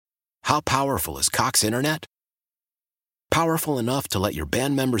How powerful is Cox Internet? Powerful enough to let your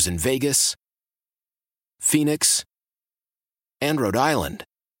band members in Vegas, Phoenix, and Rhode Island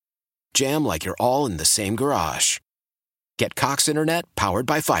jam like you're all in the same garage. Get Cox Internet powered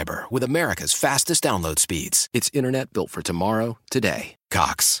by fiber with America's fastest download speeds. It's internet built for tomorrow, today.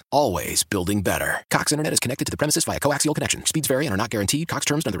 Cox, always building better. Cox Internet is connected to the premises via coaxial connection. Speeds vary and are not guaranteed. Cox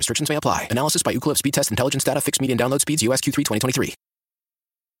terms and other restrictions may apply. Analysis by Ookla Speed Test Intelligence Data. Fixed median download speeds. US Q3 2023.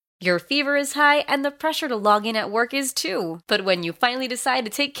 Your fever is high and the pressure to log in at work is too. But when you finally decide to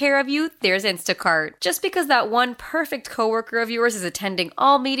take care of you, there's Instacart. Just because that one perfect coworker of yours is attending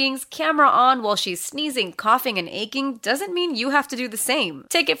all meetings, camera on while she's sneezing, coughing, and aching, doesn't mean you have to do the same.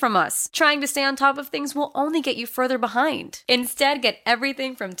 Take it from us. Trying to stay on top of things will only get you further behind. Instead, get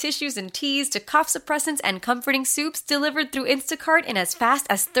everything from tissues and teas to cough suppressants and comforting soups delivered through Instacart in as fast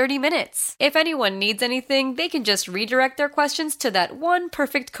as 30 minutes. If anyone needs anything, they can just redirect their questions to that one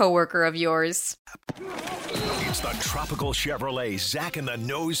perfect coworker of yours. It's the Tropical Chevrolet Zach and the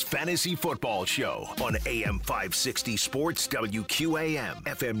Nose Fantasy Football Show on AM 560 Sports, WQAM,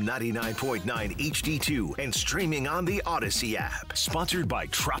 FM 99.9 HD2, and streaming on the Odyssey app. Sponsored by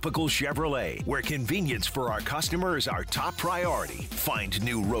Tropical Chevrolet, where convenience for our customers is our top priority. Find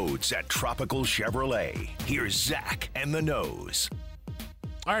new roads at Tropical Chevrolet. Here's Zach and the Nose.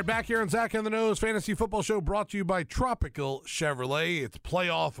 All right, back here on Zach and the Nose Fantasy Football Show, brought to you by Tropical Chevrolet. It's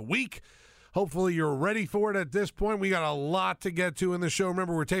playoff week. Hopefully you're ready for it at this point. We got a lot to get to in the show.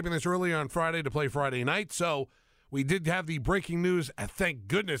 Remember, we're taping this early on Friday to play Friday night, so we did have the breaking news, thank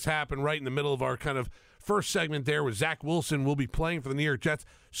goodness, happen right in the middle of our kind of first segment there, with Zach Wilson will be playing for the New York Jets,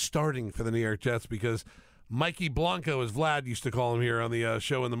 starting for the New York Jets, because Mikey Blanco, as Vlad used to call him here on the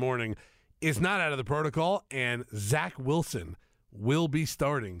show in the morning, is not out of the protocol, and Zach Wilson will be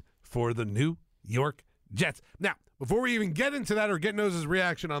starting for the New York Jets. Now, before we even get into that or get Nose's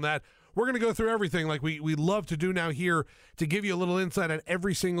reaction on that, we're going to go through everything like we love to do now here to give you a little insight on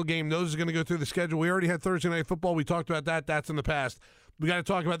every single game. Nose is going to go through the schedule. We already had Thursday Night Football. We talked about that. That's in the past. We got to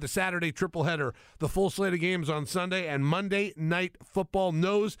talk about the Saturday triple header, the full slate of games on Sunday, and Monday Night Football.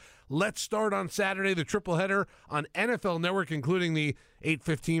 Nose, let's start on Saturday, the triple header on NFL Network, including the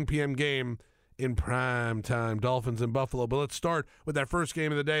 8:15 p.m. game in prime time, Dolphins and Buffalo. But let's start with that first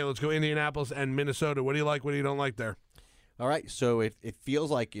game of the day. Let's go Indianapolis and Minnesota. What do you like? What do you don't like there? All right, so it feels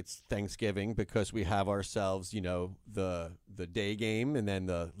like it's Thanksgiving because we have ourselves, the day game and then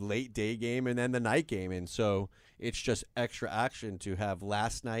the late day game and then the night game. And so it's just extra action to have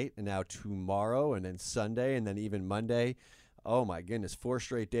last night and now tomorrow and then Sunday and then even Monday. Oh, my goodness, 4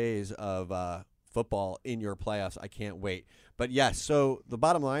 straight days of football in your playoffs. I can't wait. But, yes, so the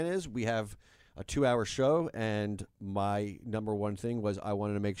bottom line is we have a 2-hour show, and my number one thing was I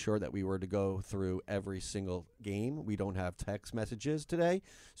wanted to make sure that we were to go through every single game. We don't have text messages today,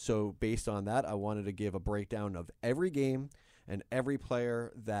 so based on that, I wanted to give a breakdown of every game and every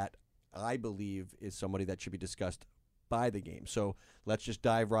player that I believe is somebody that should be discussed by the game. So let's just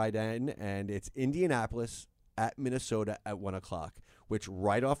dive right in, and it's Indianapolis at Minnesota at 1 o'clock, which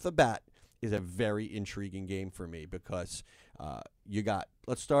right off the bat is a very intriguing game for me because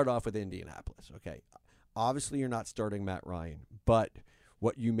let's start off with Indianapolis, okay? Obviously, you're not starting Matt Ryan, but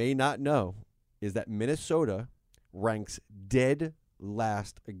what you may not know is that Minnesota ranks dead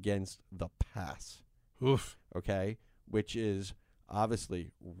last against the pass. Oof. Okay? Which is obviously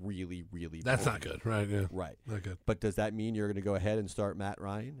really, really That's poor. not good, right? Yeah. Right. Not good. But does that mean you're going to go ahead and start Matt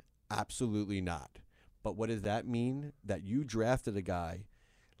Ryan? Absolutely not. But what does that mean? That you drafted a guy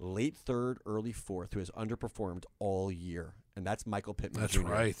late third, early fourth, who has underperformed all year, and that's Michael Pittman That's Jr.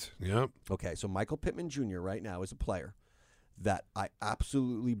 right. Yep. Okay, so Michael Pittman Jr. right now is a player that I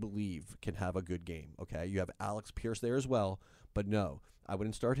absolutely believe can have a good game. Okay, you have Alex Pierce there as well, but no, I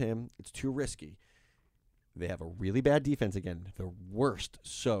wouldn't start him. It's too risky. They have a really bad defense again, the worst.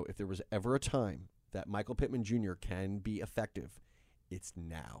 So if there was ever a time that Michael Pittman Jr. can be effective, it's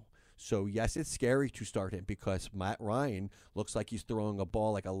now. So, yes, it's scary to start him because Matt Ryan looks like he's throwing a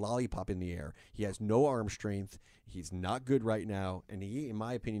ball like a lollipop in the air. He has no arm strength. He's not good right now. And he, in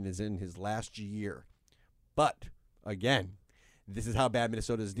my opinion, is in his last year. But, again, this is how bad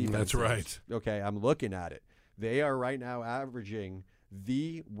Minnesota's defense That's is. right. Okay, I'm looking at it. They are right now averaging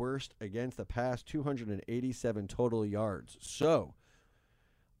the worst against the pass, 287 total yards. So,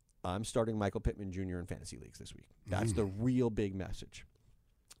 I'm starting Michael Pittman Jr. in fantasy leagues this week. That's the real big message.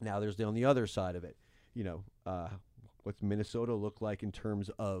 Now, there's on the other side of it, what's Minnesota look like in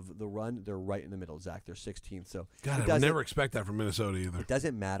terms of the run? They're right in the middle, Zach. They're 16th. So God, I would never expect that from Minnesota either. It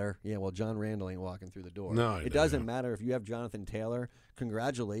doesn't matter. Yeah, well, John Randall ain't walking through the door. No, it doesn't matter if you have Jonathan Taylor.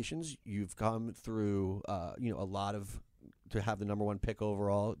 Congratulations, you've come through, a lot of to have the number 1 pick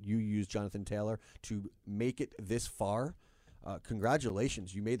overall. You used Jonathan Taylor to make it this far.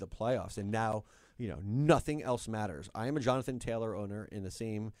 Congratulations. You made the playoffs, and now, nothing else matters. I am a Jonathan Taylor owner in the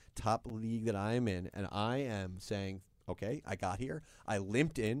same top league that I am in, and I am saying, okay, I got here. I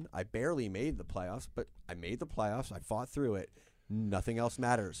limped in. I barely made the playoffs, but I made the playoffs. I fought through it. Nothing else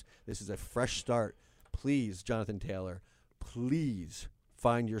matters. This is a fresh start. Please, Jonathan Taylor, please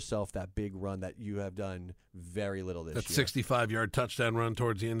find yourself that big run that you have done very little this year. That 65-yard touchdown run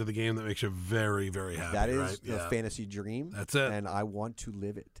towards the end of the game that makes you very, very happy. That is right? the fantasy dream. That's it. And I want to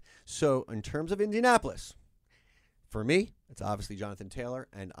live it. So in terms of Indianapolis, for me, it's obviously Jonathan Taylor,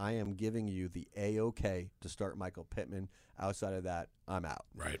 and I am giving you the A-OK to start Michael Pittman. Outside of that, I'm out.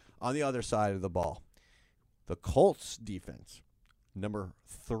 Right. On the other side of the ball, the Colts defense, number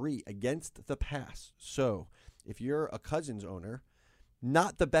 3 against the pass. So if you're a Cousins owner,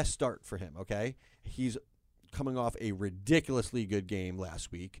 not the best start for him, okay? He's coming off a ridiculously good game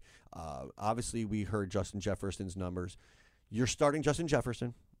last week. Obviously, we heard Justin Jefferson's numbers. You're starting Justin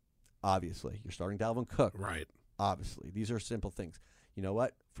Jefferson, obviously. You're starting Dalvin Cook. Right. Obviously. These are simple things. You know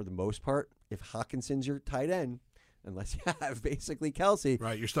what? For the most part, if Hawkinson's your tight end, unless you have basically Kelsey.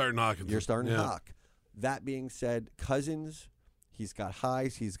 Right, you're starting Hawkinson. You're starting Hawk. That being said, Cousins, he's got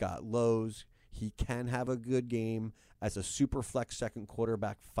highs, he's got lows. He can have a good game. As a super flex second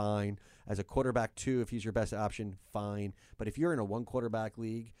quarterback, fine. As a quarterback 2, if he's your best option, fine. But if you're in a 1-quarterback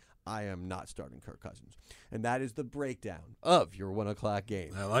league, I am not starting Kirk Cousins. And that is the breakdown of your 1 o'clock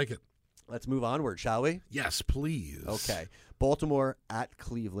game. I like it. Let's move onward, shall we? Yes, please. Okay. Baltimore at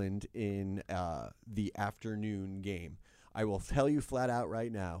Cleveland in the afternoon game. I will tell you flat out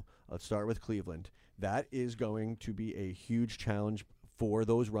right now, let's start with Cleveland. That is going to be a huge challenge for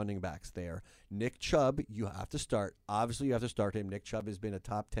those running backs there. Nick Chubb, you have to start. Obviously, you have to start him. Nick Chubb has been a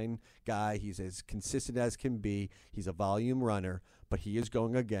top 10 guy. He's as consistent as can be. He's a volume runner, but he is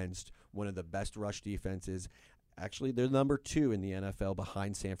going against one of the best rush defenses. Actually, they're number 2 in the NFL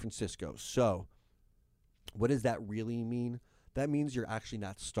behind San Francisco. So what does that really mean? That means you're actually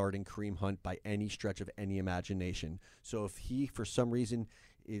not starting Kareem Hunt by any stretch of any imagination. So if he, for some reason,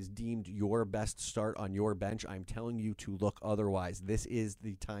 is deemed your best start on your bench, I'm telling you to look otherwise. This is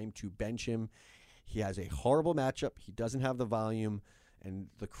the time to bench him. He has a horrible matchup. He doesn't have the volume. And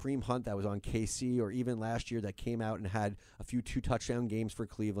the Kareem Hunt that was on KC or even last year that came out and had a few 2-touchdown games for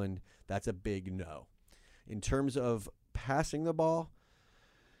Cleveland, that's a big no. In terms of passing the ball,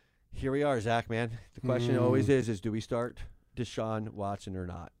 here we are, Zach, man. The question always is do we start Deshaun Watson or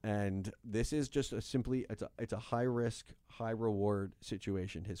not? And this is just it's a high risk, high reward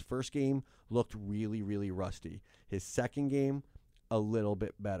situation. His first game looked really, really rusty. His second game, a little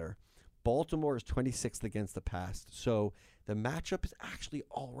bit better. Baltimore is 26th against the pass, so the matchup is actually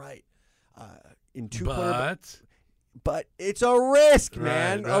all right. But it's a risk,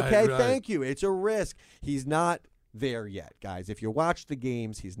 man. Right. Thank you. It's a risk. He's not there yet, guys. If you watch the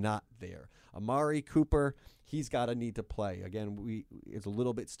games, he's not there. Amari Cooper, he's got to need to play. Again, it's a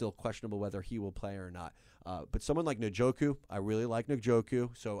little bit still questionable whether he will play or not. But someone like Njoku, I really like Njoku,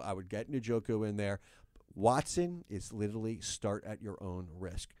 so I would get Njoku in there. Watson is literally start at your own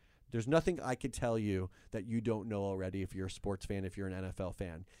risk. There's nothing I could tell you that you don't know already if you're a sports fan, if you're an NFL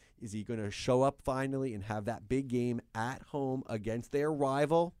fan. Is he going to show up finally and have that big game at home against their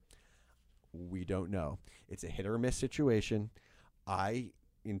rival? We don't know. It's a hit or miss situation.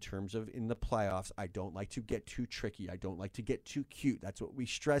 In terms of in the playoffs, I don't like to get too tricky. I don't like to get too cute. That's what we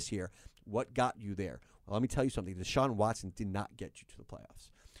stress here. What got you there? Well, let me tell you something. Deshaun Watson did not get you to the playoffs.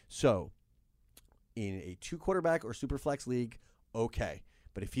 So in a 2-quarterback or super flex league, okay.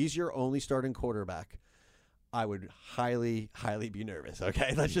 But if he's your only starting quarterback, I would highly, highly be nervous,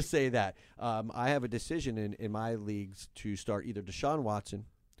 okay? Let's just say that. I have a decision in my leagues to start either Deshaun Watson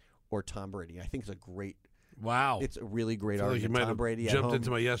or Tom Brady. I think it's a great Wow. It's a really great I feel argument. like you might Tom Brady have at jumped home. into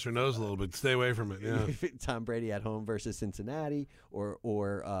my yes or no's a little bit. Stay away from it. Yeah. Tom Brady at home versus Cincinnati, or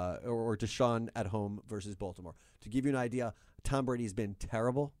Deshaun at home versus Baltimore. To give you an idea, Tom Brady's been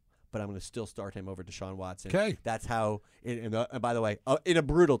terrible, but I'm going to still start him over Deshaun Watson. Okay. That's how. And by the way, in a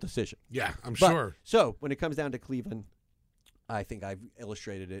brutal decision. Yeah, I'm But- sure. So when it comes down to Cleveland, I think I've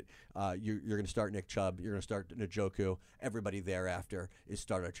illustrated it. You're going to start Nick Chubb. You're going to start Njoku. Everybody thereafter is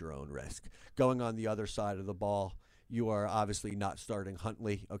start at your own risk. Going on the other side of the ball, you are obviously not starting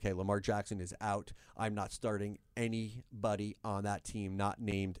Huntley. Okay, Lamar Jackson is out. I'm not starting anybody on that team not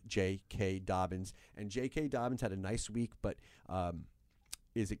named J.K. Dobbins. And J.K. Dobbins had a nice week, but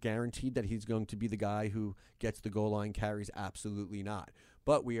is it guaranteed that he's going to be the guy who gets the goal line carries? Absolutely not.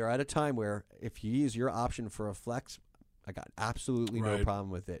 But we are at a time where if he is your option for a flex, I got absolutely no Right.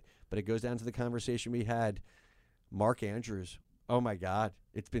 problem with it. But it goes down to the conversation we had. Mark Andrews, oh my God,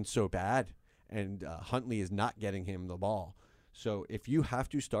 it's been so bad. And Huntley is not getting him the ball. So if you have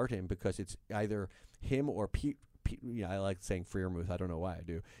to start him because it's either him or Pete, I like saying Freiermuth. I don't know why I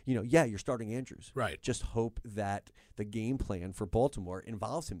do. You're starting Andrews. Right. Just hope that the game plan for Baltimore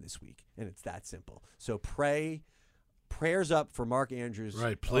involves him this week, and it's that simple. So prayers up for Mark Andrews.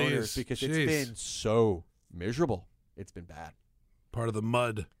 Right, please. Owners, because it's been so miserable. It's been bad. Part of the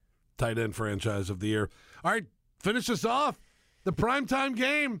mud tight end franchise of the year. All right, finish us off. The primetime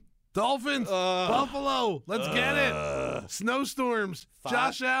game. Dolphins, Buffalo. Let's get it. Snowstorms.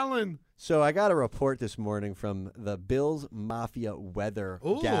 Josh Allen. So I got a report this morning from the Bills Mafia weather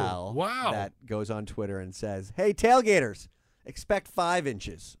gal that goes on Twitter and says, hey, tailgaters, expect 5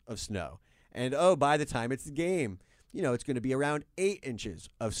 inches of snow. And, by the time it's the game, it's going to be around 8 inches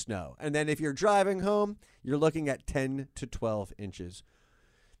of snow. And then if you're driving home, you're looking at 10 to 12 inches.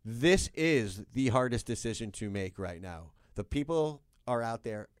 This is the hardest decision to make right now. The people are out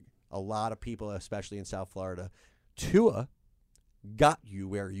there, a lot of people, especially in South Florida. Tua got you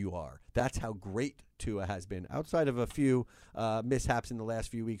where you are. That's how great Tua has been. Outside of a few mishaps in the last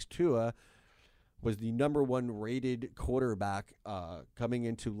few weeks, Tua was the number 1 rated quarterback coming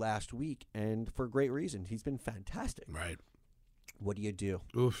into last week, and for great reason. He's been fantastic. Right. What do you do?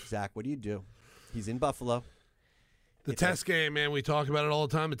 Oof. Zach, what do you do? He's in Buffalo. The test game, man, we talk about it all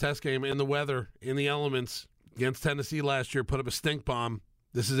the time. The test game in the weather, in the elements. Against Tennessee last year, put up a stink bomb.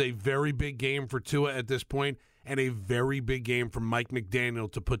 This is a very big game for Tua at this point, and a very big game for Mike McDaniel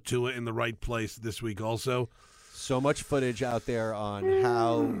to put Tua in the right place this week also. So much footage out there on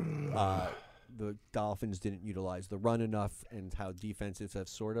how the Dolphins didn't utilize the run enough and how defenses have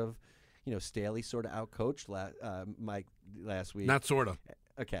sort of, Staley sort of outcoached Mike last week. Not sort of.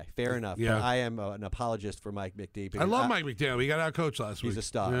 Okay, fair enough. Yeah. But I am an apologist for Mike McDaniel. I love Mike McDaniel. He got outcoached last week. He's a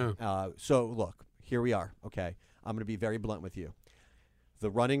star. Yeah. So, look, here we are. Okay, I'm going to be very blunt with you. The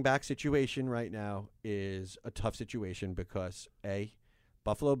running back situation right now is a tough situation because, A,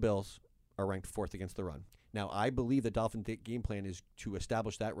 Buffalo Bills are ranked 4th against the run. Now, I believe the Dolphins' game plan is to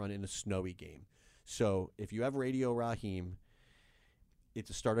establish that run in a snowy game. So if you have Radio Raheem, it's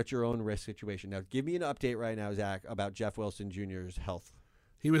a start at your own risk situation. Now, give me an update right now, Zach, about Jeff Wilson Jr.'s health.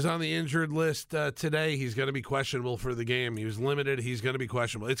 He was on the injured list today. He's going to be questionable for the game. He was limited. He's going to be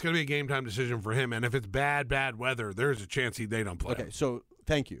questionable. It's going to be a game-time decision for him. And if it's bad weather, there's a chance they don't play. Okay, so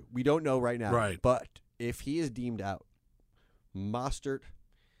thank you. We don't know right now. Right. But if he is deemed out, Mostert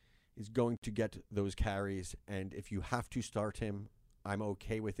is going to get those carries. And if you have to start him, I'm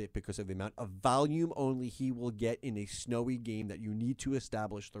okay with it because of the amount of volume only he will get in a snowy game that you need to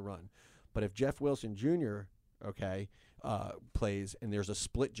establish the run. But if Jeff Wilson Jr., plays and there's a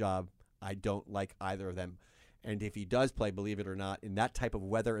split job, I don't like either of them. And if he does play, believe it or not, in that type of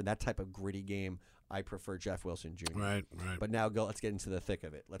weather and that type of gritty game, I prefer Jeff Wilson Jr. Right. But now let's get into the thick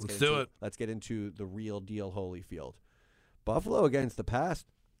of it. Let's do it. Let's get into the real deal Holyfield. Buffalo against the pass,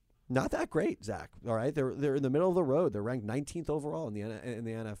 not that great, Zach. All right, they're in the middle of the road. They're ranked 19th overall in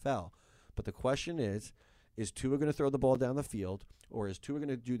the NFL. But the question is Tua going to throw the ball down the field, or is Tua going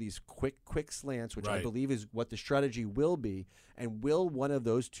to do these quick slants, which I believe is what the strategy will be, and will one of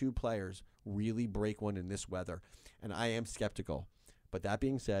those two players really break one in this weather? And I am skeptical. But that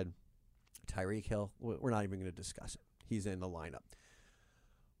being said, Tyreek Hill, we're not even going to discuss it. He's in the lineup.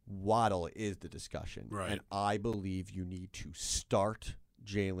 Waddle is the discussion. Right. And I believe you need to start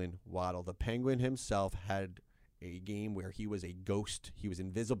Jalen Waddle. The Penguin himself had a game where he was a ghost. He was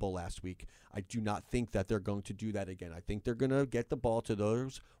invisible last week. I do not think that they're going to do that again. I think they're going to get the ball to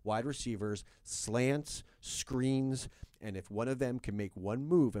those wide receivers, slants, screens, and if one of them can make one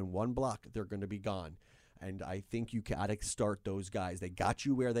move and one block, they're going to be gone. And I think you got to start those guys. They got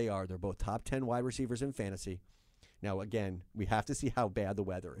you where they are. They're both top 10 wide receivers in fantasy. Now, again, we have to see how bad the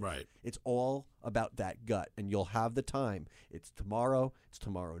weather is. Right. It's all about that gut, and you'll have the time. It's tomorrow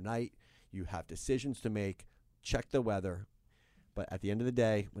night. You have decisions to make. Check the weather. But at the end of the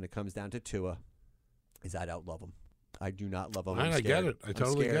day, when it comes down to Tua, I don't love him. I do not love him. I get it. I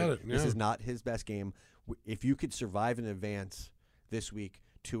totally get it. Yeah. This is not his best game. If you could survive in advance this week,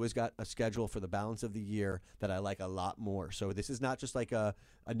 Tua's got a schedule for the balance of the year that I like a lot more. So this is not just like a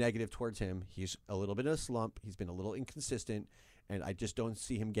negative towards him. He's a little bit in a slump. He's been a little inconsistent. And I just don't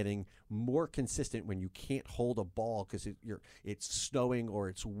see him getting more consistent when you can't hold a ball because it's snowing or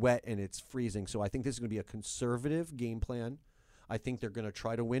it's wet and it's freezing. So I think this is going to be a conservative game plan. I think they're going to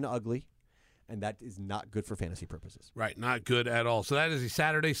try to win ugly, and that is not good for fantasy purposes. Right, not good at all. So that is the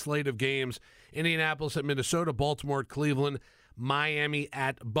Saturday slate of games. Indianapolis at Minnesota, Baltimore at Cleveland, Miami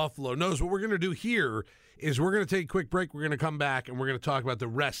at Buffalo. Knows what we're going to do here is we're going to take a quick break. We're going to come back, and we're going to talk about the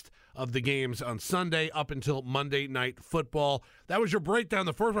rest of the games on Sunday up until Monday Night Football. That was your breakdown,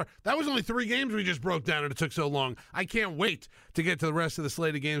 the first part. That was only 3 games we just broke down, and it took so long. I can't wait to get to the rest of the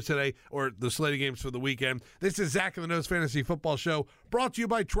slate of games today, or the slate of games for the weekend. This is Zach and the Nose Fantasy Football Show, brought to you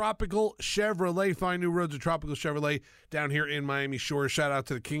by Tropical Chevrolet. Find new roads at Tropical Chevrolet down here in Miami Shores. Shout out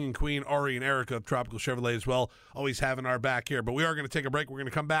to the King and Queen, Ari and Erica of Tropical Chevrolet as well, always having our back here. But we are going to take a break. We're going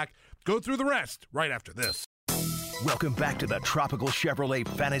to come back, go through the rest right after this. Welcome back to the Tropical Chevrolet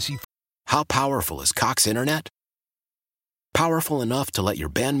Fantasy. How powerful is Cox Internet? Powerful enough to let your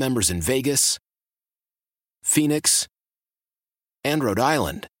band members in Vegas, Phoenix, and Rhode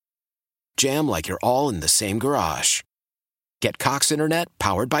Island jam like you're all in the same garage. Get Cox Internet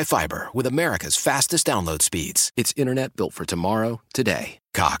powered by fiber with America's fastest download speeds. It's internet built for tomorrow, today.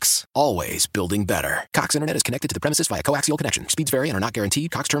 Cox, always building better. Cox Internet is connected to the premises via coaxial connection. Speeds vary and are not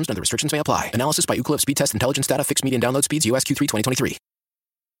guaranteed. Cox terms and other restrictions may apply. Analysis by Ookla of Speed Test Intelligence data. Fixed median download speeds. US Q3 2023.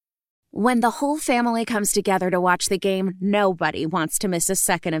 When the whole family comes together to watch the game, nobody wants to miss a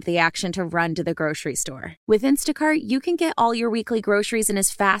second of the action to run to the grocery store. With Instacart, you can get all your weekly groceries in as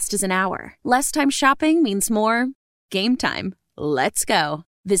fast as an hour. Less time shopping means more game time. Let's go.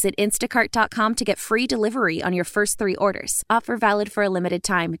 Visit instacart.com to get free delivery on your first 3 orders. Offer valid for a limited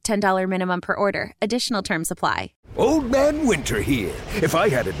time. $10 minimum per order. Additional terms apply. Old Man Winter here. If I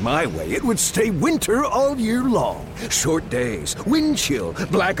had it my way, it would stay winter all year long. Short days, wind chill,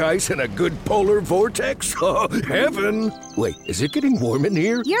 black ice, and a good polar vortex. Oh, heaven. Wait, is it getting warm in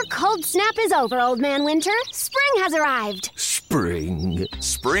here? Your cold snap is over, Old Man Winter. Spring has arrived. Spring.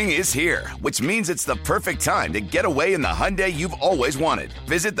 Spring is here, which means it's the perfect time to get away in the Hyundai you've always wanted.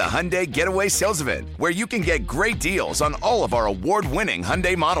 Visit the Hyundai Getaway Sales Event, where you can get great deals on all of our award-winning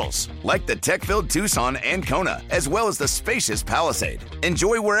Hyundai models, like the tech-filled Tucson and Kona, as well as the spacious Palisade.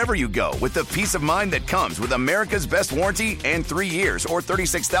 Enjoy wherever you go with the peace of mind that comes with America's best warranty and 3 years or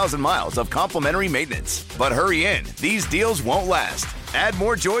 36,000 miles of complimentary maintenance. But hurry in, these deals won't last. Add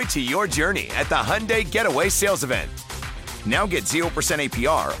more joy to your journey at the Hyundai Getaway Sales Event. Now get 0%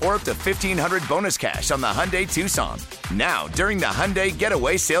 APR or up to $1,500 bonus cash on the Hyundai Tucson. Now, during the Hyundai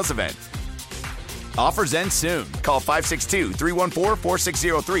Getaway Sales Event. Offers end soon. Call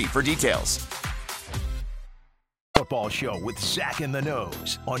 562-314-4603 for details. Football Show with Zach and the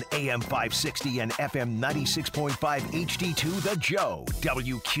Nose on AM 560 and FM 96.5 HD2 The Joe,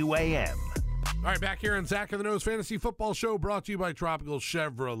 WQAM. All right, back here on Zach and the Nose Fantasy Football Show, brought to you by Tropical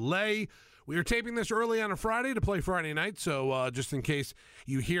Chevrolet. We are taping this early on a Friday to play Friday night, so just in case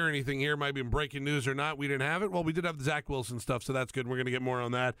you hear anything here, might be breaking news or not, we didn't have it. Well, we did have the Zach Wilson stuff, so that's good. We're going to get more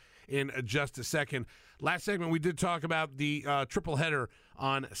on that in just a second. Last segment, we did talk about the triple header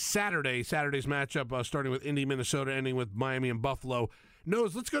on Saturday. Saturday's matchup starting with Indy, Minnesota, ending with Miami and Buffalo.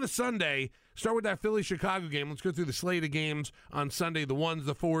 Nose, let's go to Sunday. Start with that Philly-Chicago game. Let's go through the slate of games on Sunday, the 1s,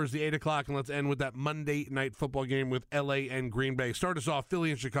 the 4s, the 8 o'clock, and let's end with that Monday night football game with L.A. and Green Bay. Start us off,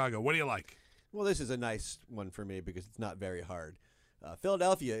 Philly and Chicago. What do you like? Well, this is a nice one for me because it's not very hard.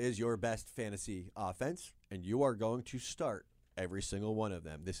 Philadelphia is your best fantasy offense, and you are going to start every single one of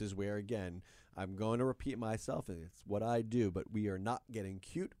them. This is where, again, I'm going to repeat myself, and it's what I do, but we are not getting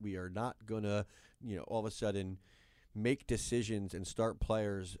cute. We are not going to, all of a sudden make decisions and start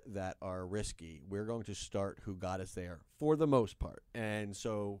players that are risky. We're going to start who got us there for the most part. And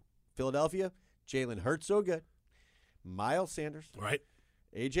so Philadelphia, Jalen Hurts so good. Miles Sanders. Right.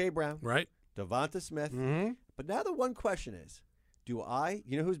 A.J. Brown. Right. Devonta Smith. Mm-hmm. But now the one question is, you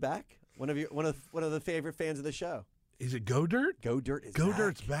know who's back? One of the favorite fans of the show. Is it Go Dirt? Go Dirt is Go back.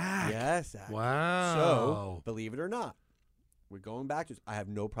 Dirt's back. Yes. Zach. Wow. So, believe it or not, we're going back to. I have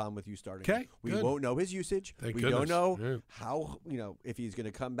no problem with you starting. Okay. We good. won't know his usage. Thank we goodness. don't know Yeah. how, if he's going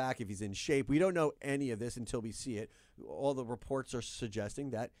to come back, if he's in shape. We don't know any of this until we see it. All the reports are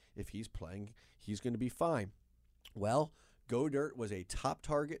suggesting that if he's playing, he's going to be fine. Well, Go Dirt was a top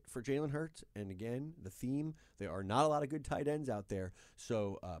target for Jalen Hurts. And again, the theme, there are not a lot of good tight ends out there.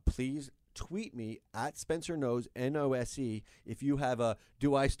 So please tweet me at Spencer Nose, N-O-S-E, if you have a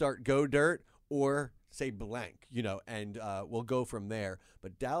do I start Go Dirt or say blank, and we'll go from there.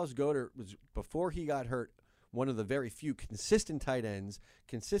 But Dallas Goedert was, before he got hurt, one of the very few consistent tight ends.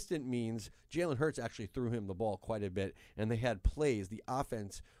 Consistent means Jalen Hurts actually threw him the ball quite a bit, and they had plays. The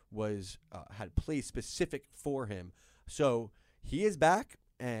offense was had plays specific for him. So he is back,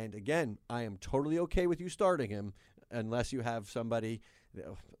 and again, I am totally okay with you starting him unless you have somebody,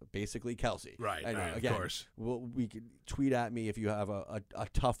 basically Kelsey. Right, again, of course. We could tweet at me if you have a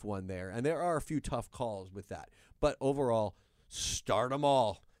tough one there, and there are a few tough calls with that. But overall, start them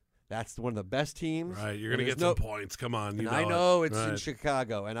all. That's one of the best teams. Right, you're going to get some points. Come on. And I know it's in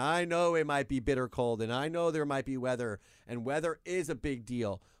Chicago, and I know it might be bitter cold, and I know there might be weather, and weather is a big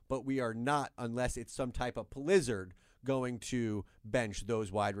deal, but we are not, unless it's some type of blizzard, going to bench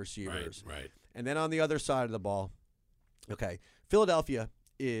those wide receivers. Right. And then on the other side of the ball, okay, Philadelphia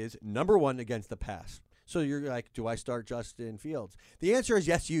is number 1 against the pass. So you're like, do I start Justin Fields? The answer is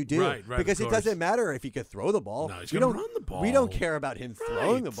yes, you do. Right, because it doesn't matter if he could throw the ball. No, he's going to run the ball. We don't care about him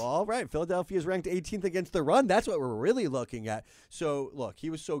throwing the ball. Right. Philadelphia is ranked 18th against the run. That's what we're really looking at. So, look, he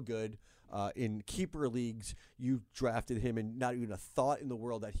was so good. In keeper leagues, you drafted him and not even a thought in the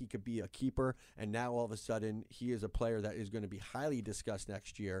world that he could be a keeper. And now all of a sudden, he is a player that is going to be highly discussed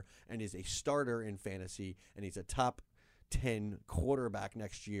next year and is a starter in fantasy. And he's a top 10 quarterback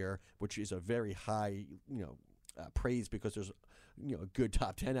next year, which is a very high, praise because there's, a good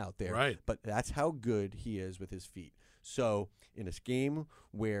top 10 out there. Right. But that's how good he is with his feet. So in this game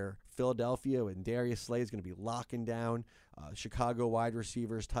where Philadelphia and Darius Slay is going to be locking down Chicago wide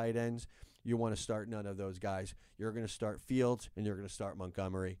receivers, tight ends, you want to start none of those guys. You're going to start Fields and you're going to start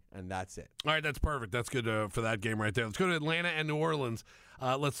Montgomery, and that's it. All right, that's perfect. That's good for that game right there. Let's go to Atlanta and New Orleans.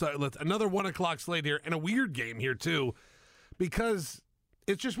 Let's another 1:00 slate here, and a weird game here too, because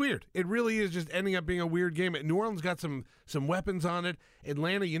it's just weird. It really is just ending up being a weird game. New Orleans got some weapons on it.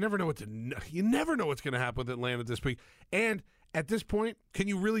 Atlanta, you never know what's going to happen with Atlanta this week. And at this point, can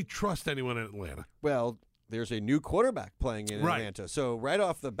you really trust anyone in Atlanta? Well, there's a new quarterback playing in Atlanta. So right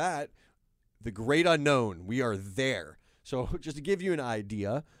off the bat, the great unknown, we are there. So just to give you an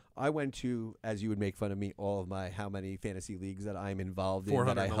idea, I went to, as you would make fun of me, all of my how many fantasy leagues that I'm involved in,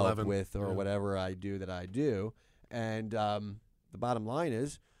 that I help with, or whatever I do that I do. And the bottom line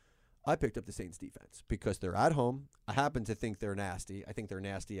is I picked up the Saints defense because they're at home. I happen to think they're nasty. I think they're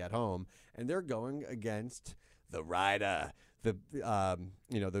nasty at home. And they're going against the Ryder, the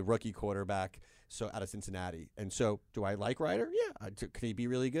rookie quarterback out of Cincinnati. And so do I like Ryder? Yeah. Can he be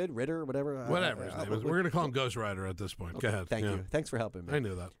really good? Ritter, whatever? Whatever his name is. We're going to call him Ghost Rider at this point. Okay, Go ahead. Thank you. Thanks for helping me. I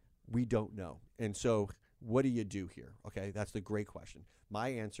knew that. We don't know. And so what do you do here? Okay, that's the great question. My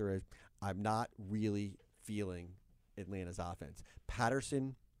answer is I'm not really feeling Atlanta's offense.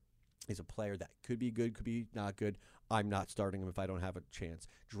 Patterson is a player that could be good, could be not good. I'm not starting him if I don't have a chance.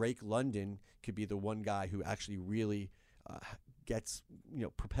 Drake London could be the one guy who actually really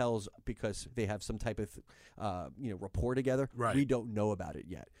propels because they have some type of, rapport together. Right. We don't know about it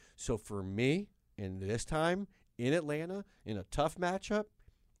yet. So for me, in this time in Atlanta, in a tough matchup,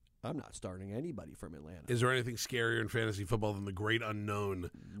 I'm not starting anybody from Atlanta. Is there anything scarier in fantasy football than the great unknown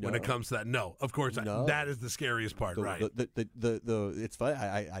when it comes to that? No, of course not. That is the scariest part, right? It's funny.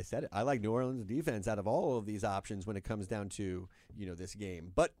 I said it. I like New Orleans defense out of all of these options when it comes down to this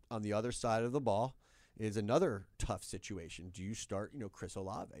game. But on the other side of the ball is another tough situation. Do you start Chris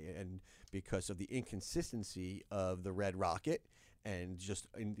Olave? And because of the inconsistency of the Red Rocket and just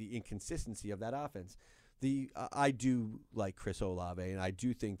in the inconsistency of that offense. I do like Chris Olave, and I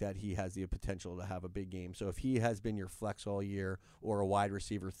do think that he has the potential to have a big game. So if he has been your flex all year or a wide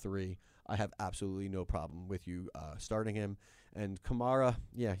receiver 3, I have absolutely no problem with you starting him. And Kamara,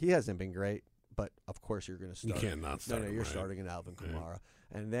 yeah, he hasn't been great, but of course you're going to start. You can't not start him, you're right? starting an Alvin Kamara.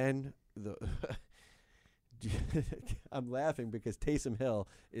 Yeah. And then I'm laughing because Taysom Hill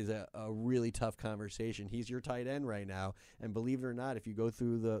is a really tough conversation. He's your tight end right now, and believe it or not, if you go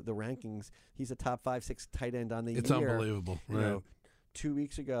through the rankings, he's a top 5-6 tight end on the year. It's unbelievable. Right. 2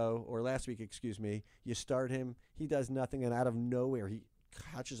 weeks ago, or last week, you start him, he does nothing, and out of nowhere, he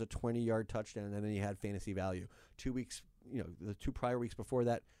catches a 20-yard touchdown, and then he had fantasy value. 2 weeks, the 2 prior weeks before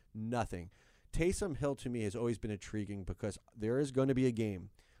that, nothing. Taysom Hill, to me, has always been intriguing because there is going to be a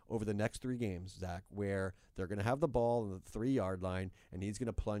game over the next 3 games, Zach, where they're going to have the ball on the 3-yard line, and he's going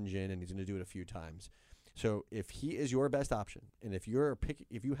to plunge in, and he's going to do it a few times. So if he is your best option, and if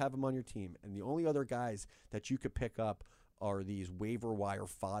you have him on your team, and the only other guys that you could pick up are these waiver wire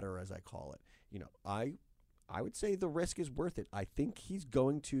fodder, as I call it, I would say the risk is worth it. I think he's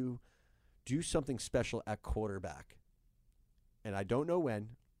going to do something special at quarterback, and I don't know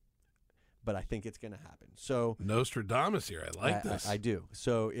when. But I think it's going to happen. So Nostradamus here. I like this. I do.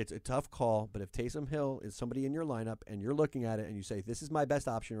 So it's a tough call. But if Taysom Hill is somebody in your lineup and you're looking at it and you say, this is my best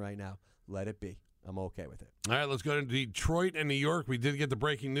option right now, let it be. I'm okay with it. All right, let's go to Detroit and New York. We did get the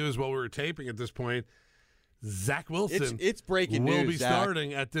breaking news while we were taping at this point. Zach Wilson it's breaking news, will be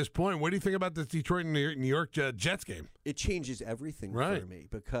starting at this point. What do you think about this Detroit and New York Jets game? It changes everything for me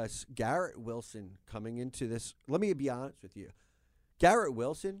because Garrett Wilson coming into this, let me be honest with you. Garrett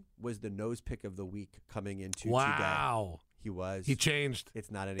Wilson was the nose pick of the week coming into today. Wow. He was. He changed.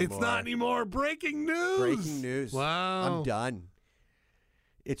 It's not anymore. It's not anymore. Breaking news. Breaking news. Wow. I'm done.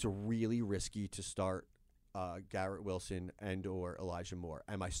 it's really risky to start Garrett Wilson and or Elijah Moore.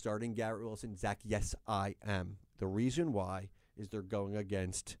 Am I starting Garrett Wilson, Zach? Yes, I am. The reason why is they're going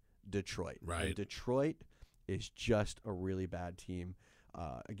against Detroit. Right. And Detroit is just a really bad team.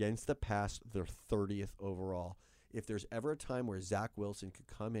 Against the pass, they're 30th overall. If there's ever a time where Zach Wilson could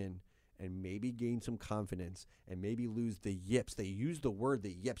come in and maybe gain some confidence and maybe lose the yips, they use the word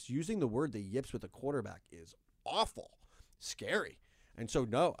the yips. Using the word the yips with a quarterback is awful, scary. And so,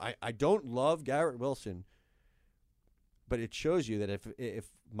 no, I don't love Garrett Wilson, but it shows you that if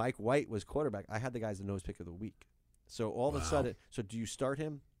Mike White was quarterback, I had the guy as the nose pick of the week. So all of a sudden, so do you start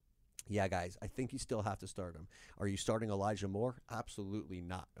him? Yeah, guys, I think you still have to start him. Are you starting Elijah Moore? Absolutely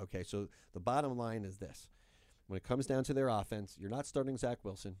not. Okay, so the bottom line is this. When it comes down to their offense, you're not starting Zach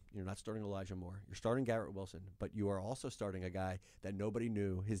Wilson. You're not starting Elijah Moore. You're starting Garrett Wilson, but you are also starting a guy that nobody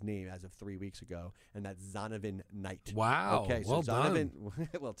knew his name as of 3 weeks ago, and that's Zonovan Knight. Wow. Okay, so well Zonovan, done.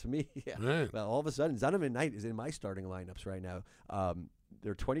 well, to me, yeah. Right. Well, all of a sudden, Zonovan Knight is in my starting lineups right now.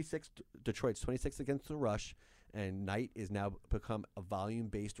 They're 26. Detroit's 26 against the rush, and Knight is now become a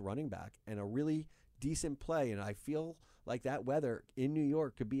volume-based running back and a really decent play. And I feel like that weather in New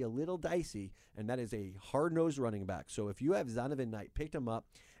York could be a little dicey, and that is a hard-nosed running back. So if you have Zonovan Knight, picked him up,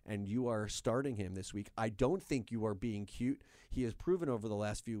 and you are starting him this week, I don't think you are being cute. He has proven over the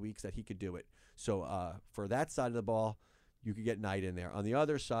last few weeks that he could do it. So for that side of the ball, you could get Knight in there. On the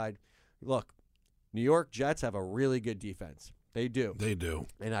other side, look, New York Jets have a really good defense. They do. They do.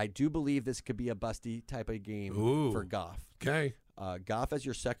 And I do believe this could be a busty type of game for Goff. Okay. Goff as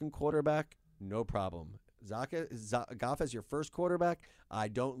your second quarterback, no problem. Goff as your first quarterback, I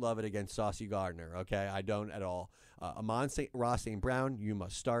don't love it against Saucy Gardner, okay? I don't at all. Ross St. Brown, you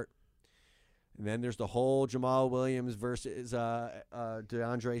must start. And then there's the whole Jamal Williams versus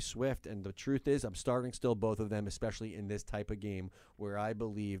DeAndre Swift. And the truth is, I'm starting still both of them, especially in this type of game where I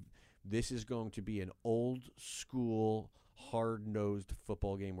believe this is going to be an old school, hard-nosed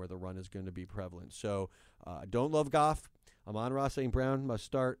football game where the run is going to be prevalent. So I don't love Goff. Amon-Ra St. Brown must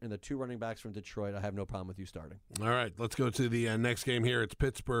start, and the two running backs from Detroit, I have no problem with you starting. All right, let's go to the next game here. It's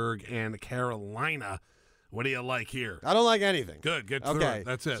Pittsburgh and Carolina. What do you like here? I don't like anything. Good, get through it.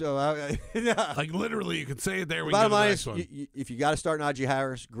 That's it. So, like literally, you could say it there. The bottom line is, if you got to start Najee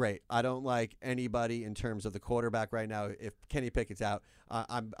Harris, great. I don't like anybody in terms of the quarterback right now. If Kenny Pickett's out,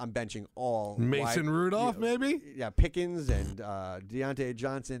 I'm benching all. Mason Rudolph, maybe? Yeah, Pickens and Deontay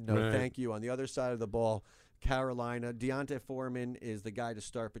Johnson. No, thank you. On the other side of the ball, Carolina, Deontay Foreman is the guy to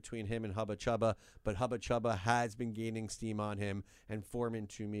start between him and Hubba Chubba, but Hubba Chubba has been gaining steam on him, and Foreman,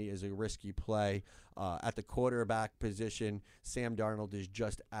 to me, is a risky play. At the quarterback position, Sam Darnold is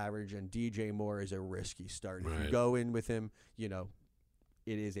just average, and DJ Moore is a risky start. If you go in with him, it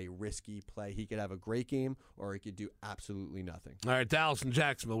is a risky play. He could have a great game, or he could do absolutely nothing. All right, Dallas and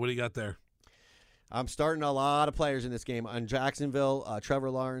Jacksonville, what do you got there? I'm starting a lot of players in this game. On Jacksonville, Trevor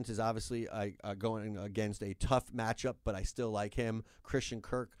Lawrence is obviously going against a tough matchup, but I still like him. Christian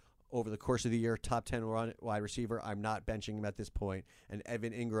Kirk, over the course of the year, top 10 wide receiver. I'm not benching him at this point. And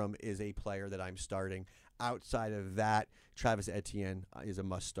Evan Ingram is a player that I'm starting. Outside of that, Travis Etienne is a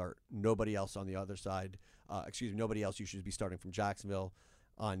must start. Nobody else on the other side. Nobody else you should be starting from Jacksonville.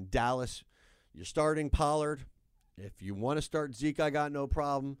 On Dallas, you're starting Pollard. If you want to start Zeke, I got no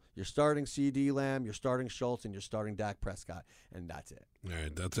problem. You're starting CeeDee Lamb, you're starting Schultz, and you're starting Dak Prescott, and that's it. All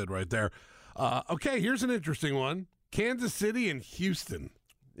right, that's it right there. Okay, here's an interesting one. Kansas City and Houston.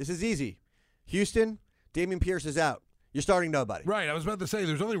 This is easy. Houston, Dameon Pierce is out. You're starting nobody. Right, I was about to say,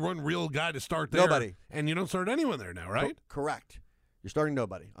 there's only one real guy to start there. Nobody. And you don't start anyone there now, right? Correct. You're starting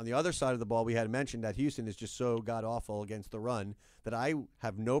nobody. On the other side of the ball, we had mentioned that Houston is just so god-awful against the run that I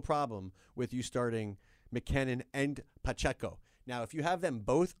have no problem with you starting McKinnon and Pacheco. Now, if you have them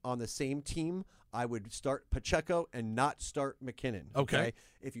both on the same team, I would start Pacheco and not start McKinnon. Okay.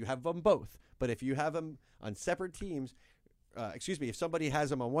 If you have them both. But if you have them on separate teams, if somebody has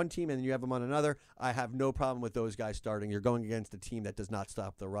them on one team and you have them on another, I have no problem with those guys starting. You're going against a team that does not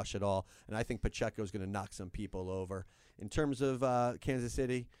stop the rush at all, and I think Pacheco is going to knock some people over. In terms of Kansas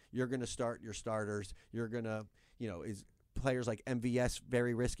City, you're going to start your starters. You're going to, is players like MVS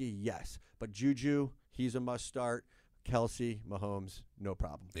very risky? Yes. But Juju, he's a must start. Kelsey, Mahomes, no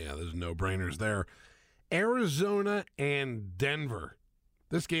problem. Yeah, there's no-brainers there. Arizona and Denver.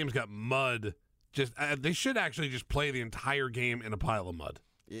 This game's got mud. They should actually just play the entire game in a pile of mud.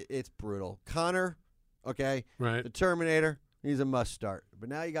 It's brutal. Connor, okay, right. The Terminator, he's a must start. But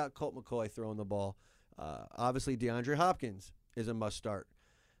now you got Colt McCoy throwing the ball. Obviously, DeAndre Hopkins is a must start.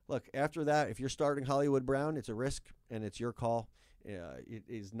 Look, after that, if you're starting Hollywood Brown, it's a risk, and it's your call. It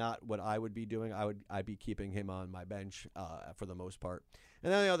is not what I would be doing. I'd be keeping him on my bench for the most part.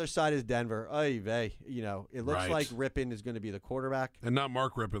 And then on the other side is Denver. Oy vey. It looks Right. like Rippon is going to be the quarterback. And not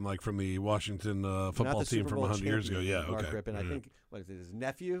Mark Rippon, like from the Washington football Not the team Super from Bowl 100 years ago. champion, Yeah, Mark okay. Rippon. I Yeah. think, what is it, his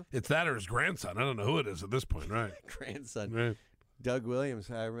nephew? It's that or his grandson. I don't know who it is at this point, right? Grandson. Right. Doug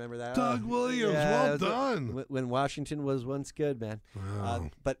Williams. I remember that. Doug Williams, yeah, well it was done. when Washington was once good, man. Wow.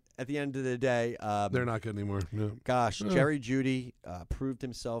 But at the end of the day, They're not good anymore. Yeah. gosh, Jerry Jeudy proved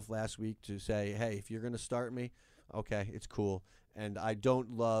himself last week to say, hey, if you're going to start me, okay, it's cool. And I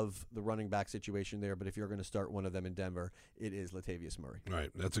don't love the running back situation there, but if you're going to start one of them in Denver, it is Latavius Murray.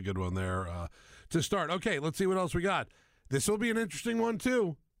 Right. That's a good one there to start. Okay, let's see what else we got. This will be an interesting one,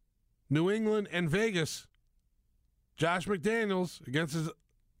 too. New England and Vegas. Josh McDaniels against his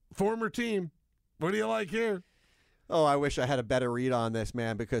former team. What do you like here? Oh, I wish I had a better read on this,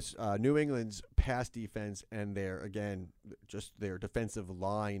 man, because New England's pass defense and their defensive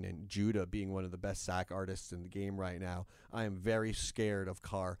line and Judah being one of the best sack artists in the game right now, I am very scared of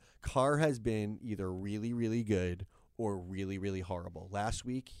Carr. Carr has been either really, really good or really, really horrible. Last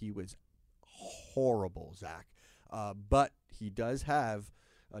week, he was horrible, Zach. But he does have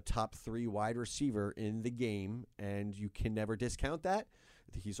a top 3 wide receiver in the game, and you can never discount that.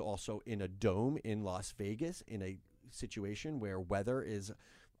 He's also in a dome in Las Vegas in a situation where weather is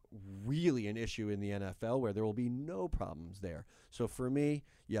really an issue in the NFL, where there will be no problems there. So for me,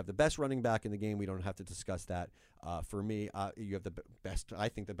 you have the best running back in the game. We don't have to discuss that. For me, you have the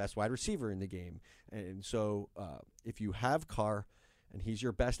best wide receiver in the game. And so if you have Carr and he's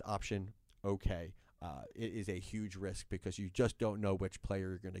your best option, okay. It is a huge risk because you just don't know which player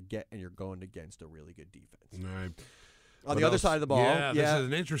you're going to get, and you're going against a really good defense. All right. On the other side of the ball, this is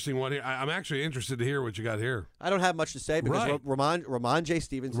an interesting one here. I'm actually interested to hear what you got here. I don't have much to say because Right. Ramon J.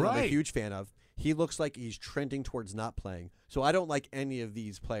 Stevenson, I'm a Right. huge fan of. He looks like he's trending towards not playing. So I don't like any of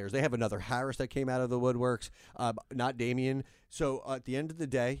these players. They have another Harris that came out of the woodworks, not Damian. So at the end of the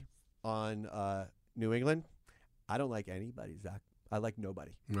day, on New England, I don't like anybody, Zach. I like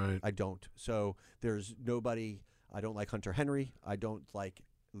nobody. Right. I don't. So there's nobody. I don't like Hunter Henry. I don't like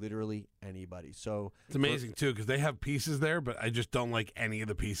literally anybody. So It's amazing, too, because they have pieces there, but I just don't like any of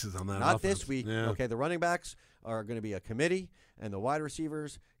the pieces on that not offense. this week. Yeah. Okay, the running backs are going to be a committee, and the wide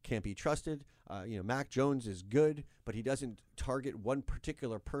receivers can't be trusted. Mac Jones is good, but he doesn't target one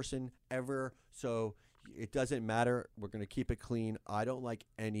particular person ever. So it doesn't matter. We're going to keep it clean. I don't like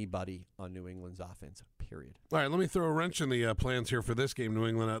anybody on New England's offense, period. All right, let me throw a wrench in the plans here for this game, New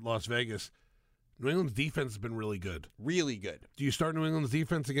England at Las Vegas. New England's defense has been really good. Really good. Do you start New England's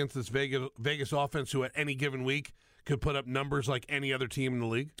defense against this Vegas offense, who at any given week could put up numbers like any other team in the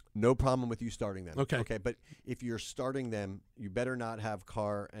league? No problem with you starting them. Okay. But if you're starting them, you better not have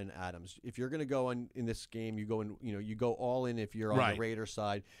Carr and Adams. If you're going to go in this game, you go all in if you're on Right. the Raiders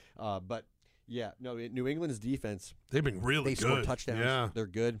side. But yeah, no, New England's defense, They've been really they good. score touchdowns. Yeah. They're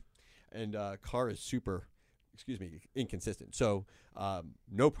good. And Carr is inconsistent. So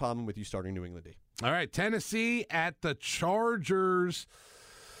no problem with you starting New England D. All right, Tennessee at the Chargers.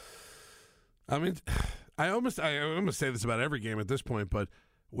 I mean, I almost say this about every game at this point, but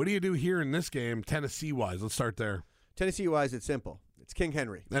what do you do here in this game, Tennessee-wise? Let's start there. Tennessee-wise, it's simple. It's King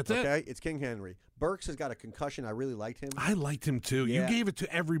Henry. That's it. Okay, it's King Henry. Burks has got a concussion. I really liked him. I liked him too. Yeah. You gave it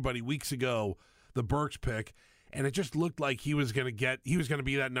to everybody weeks ago, the Burks pick, and it just looked like he was going to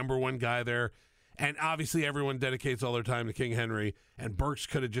be that number one guy there. And obviously, everyone dedicates all their time to King Henry, and Burks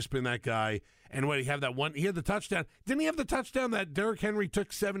could have just been that guy. And he had the touchdown. Didn't he have the touchdown that Derrick Henry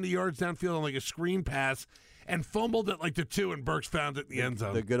took 70 yards downfield on like a screen pass and fumbled it like the 2, and Burks found it in the end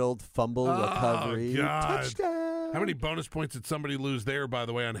zone? The good old fumble recovery. God. Touchdown. How many bonus points did somebody lose there, by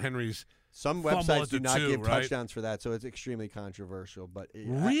the way, on Henry's Some fumble websites at do the not 2, give right? touchdowns for that, so it's extremely controversial. But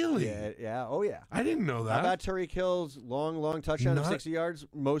Really? Yeah. Oh, yeah. I didn't know that. How about Tyreek Hill's long touchdown of Not- 60 yards?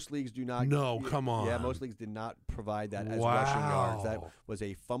 Most leagues do not. No, come on. Yeah, most leagues did not provide that as Wow. rushing yards. That was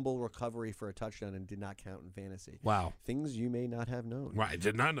a fumble recovery for a touchdown and did not count in fantasy. Wow. Things you may not have known. Right, I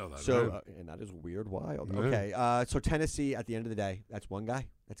did not know that. So, right. and that is weird, wild. Yeah. Okay, so Tennessee, at the end of the day, that's one guy.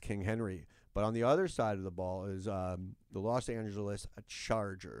 That's King Henry. But on the other side of the ball is the Los Angeles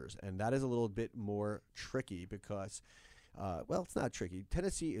Chargers, and that is a little bit more tricky because, it's not tricky.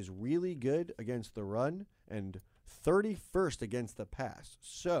 Tennessee is really good against the run and 31st against the pass.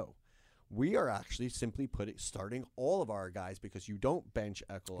 So we are actually simply starting all of our guys because you don't bench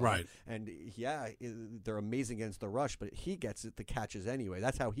Ekeler. Right. And they're amazing against the rush, but he gets the catches anyway.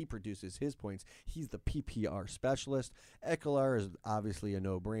 That's how he produces his points. He's the PPR specialist. Ekeler is obviously a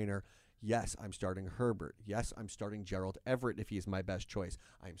no-brainer. Yes, I'm starting Herbert. Yes, I'm starting Gerald Everett if he's my best choice.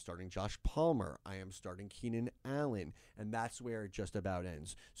 I am starting Josh Palmer. I am starting Keenan Allen. And that's where it just about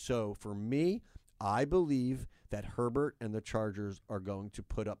ends. So for me, I believe that Herbert and the Chargers are going to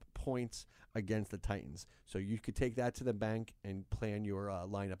put up points against the Titans. So you could take that to the bank and plan your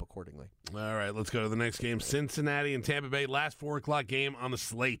lineup accordingly. All right, let's go to the next game. Cincinnati and Tampa Bay, last 4 o'clock game on the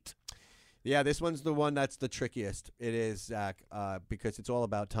slate. Yeah, this one's the one that's the trickiest. It is, Zach, because it's all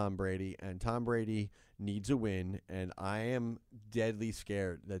about Tom Brady, and Tom Brady needs a win, and I am deadly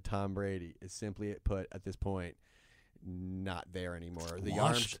scared that Tom Brady is simply put at this point not there anymore. The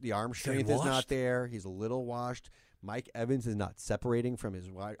arm strength is not there. He's a little washed. Mike Evans is not separating from his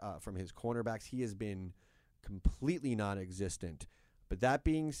cornerbacks. He has been completely non-existent. But that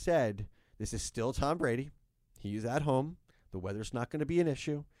being said, this is still Tom Brady. He is at home. The weather's not going to be an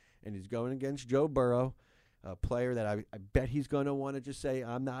issue. And he's going against Joe Burrow, a player that I bet he's going to want to just say,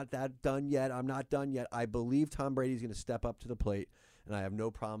 I'm not that done yet. I'm not done yet. I believe Tom Brady's going to step up to the plate, and I have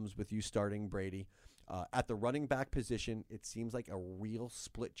no problems with you starting Brady. At the running back position, it seems like a real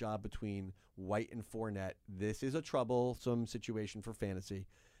split job between White and Fournette. This is a troublesome situation for fantasy.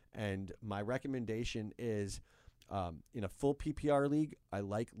 And my recommendation is in a full PPR league, I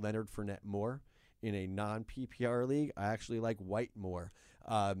like Leonard Fournette more. In a non-PPR league, I actually like White more.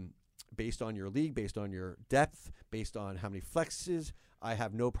 Based on your league, based on your depth, based on how many flexes, I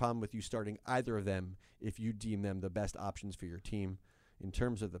have no problem with you starting either of them if you deem them the best options for your team. In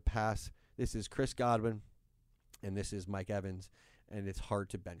terms of the pass, this is Chris Godwin and this is Mike Evans, and it's hard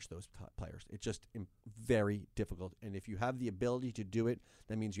to bench those players. It's just very difficult. And if you have the ability to do it,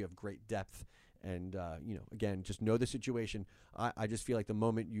 that means you have great depth. And, again, just know the situation. I just feel like the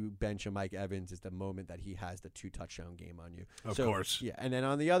moment you bench a Mike Evans is the moment that he has the 2-touchdown game on you. Of course. Yeah, and then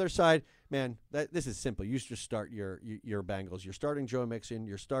on the other side, man, this is simple. You just start your Bengals. You're starting Joe Mixon.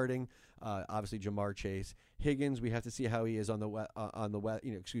 You're starting, obviously, Jamar Chase. Higgins, we have to see how he is on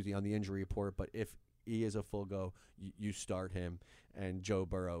the injury report. But if he is a full go, you start him. And Joe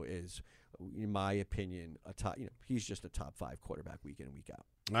Burrow is, in my opinion, he's just a top 5 quarterback week in and week out.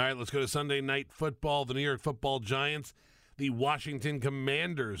 All right, let's go to Sunday Night Football. The New York Football Giants, the Washington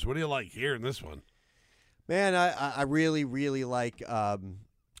Commanders. What do you like here in this one? Man, I really, really like the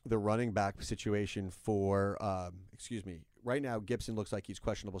running back situation for, right now Gibson looks like he's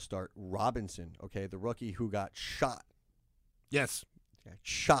questionable start. Robinson, okay, the rookie who got shot. Yes.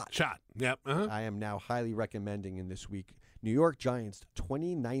 Shot. Yep. Uh-huh. I am now highly recommending in this week. New York Giants,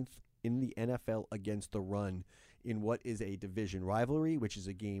 29th in the NFL against the run in what is a division rivalry, which is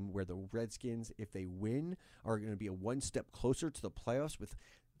a game where the Redskins, if they win, are going to be a one step closer to the playoffs with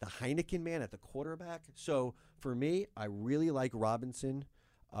the Heineken man at the quarterback. So for me, I really like Robinson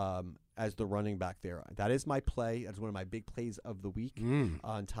as the running back there. That is my play. That's one of my big plays of the week.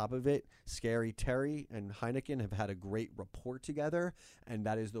 On top of it, Scary Terry and Heineken have had a great rapport together, and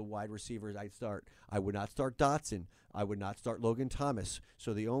that is the wide receivers I'd start. I would not start Dotson. I would not start Logan Thomas.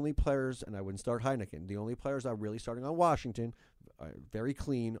 So the only players, and I wouldn't start Heineken, the only players I'm really starting on Washington, very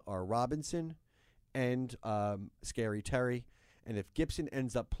clean, are Robinson and Scary Terry. And if Gibson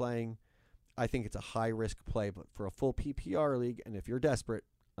ends up playing, I think it's a high-risk play, but for a full PPR league, and if you're desperate,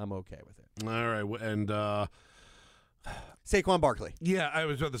 I'm okay with it. All right, and Saquon Barkley. Yeah, I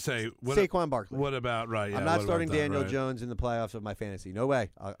was about to say Saquon Barkley. What about right? Yeah, I'm not starting that, Daniel right? Jones in the playoffs of my fantasy. No way.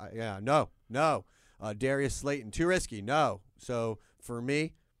 No. Darius Slayton, too risky. No. So for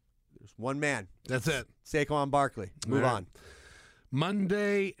me, there's one man. That's it. Saquon Barkley. Move on.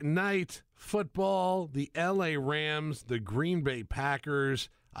 Monday Night Football. The L.A. Rams, the Green Bay Packers.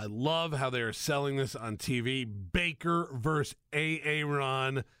 I love how they're selling this on TV. Baker versus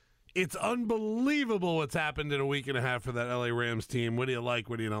Aaron. It's unbelievable what's happened in a week and a half for that LA Rams team. What do you like?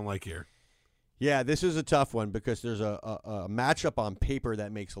 What do you don't like here? Yeah, this is a tough one because there's a matchup on paper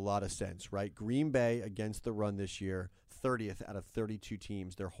that makes a lot of sense, right? Green Bay against the run this year, 30th out of 32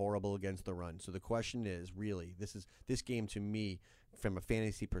 teams. They're horrible against the run. So the question is, really, this game to me, from a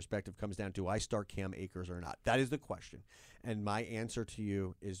fantasy perspective, comes down to, I start Cam Akers or not? That is the question. And my answer to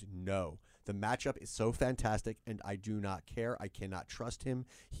you is no. The matchup is so fantastic, and I do not care. I cannot trust him.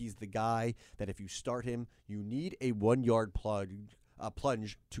 He's the guy that if you start him, you need a 1-yard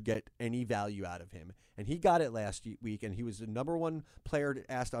plunge to get any value out of him. And he got it last week, and he was the number one player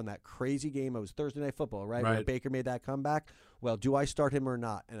asked on that crazy game. It was Thursday Night Football, right? Where Baker made that comeback. Well, do I start him or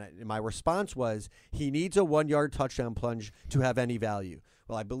not? And my response was, he needs a 1-yard touchdown plunge to have any value.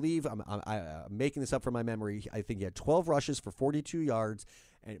 Well, I believe, I'm making this up from my memory, I think he had 12 rushes for 42 yards,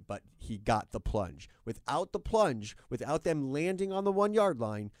 but he got the plunge. Without the plunge, without them landing on the 1-yard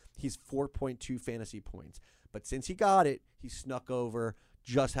line, he's 4.2 fantasy points. But since he got it, he snuck over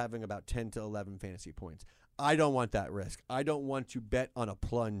just having about 10 to 11 fantasy points. I don't want that risk. I don't want to bet on a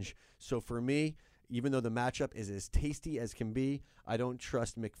plunge. So for me, even though the matchup is as tasty as can be, I don't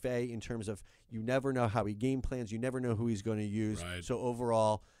trust McVay in terms of you never know how he game plans. You never know who he's going to use. Right. So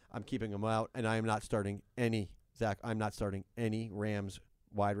overall, I'm keeping him out, and I am not starting any, Zach, I'm not starting any Rams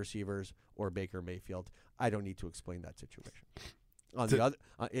wide receivers or Baker Mayfield. I don't need to explain that situation. On the other,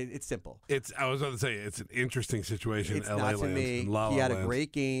 it's simple. I was going to say it's an interesting situation. It's LA not to lands me. and La La He had a lands.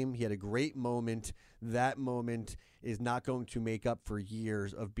 great game. He had a great moment. That moment is not going to make up for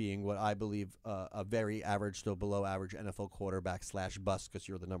years of being what I believe a very average to below average NFL quarterback / bust because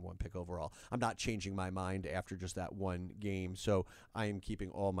you're the number 1 pick overall. I'm not changing my mind after just that one game. So I am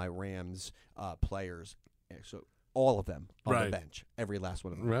keeping all my Rams players. So all of them on the bench, every last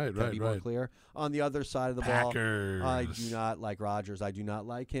one of them. Right, Can I be more clear? On the other side of the Packers. ball, I do not like Rodgers. I do not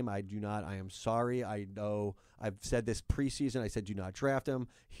like him. I am sorry. I know I've said this preseason. I said do not draft him.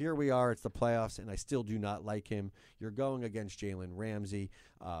 Here we are. It's the playoffs, and I still do not like him. You're going against Jalen Ramsey.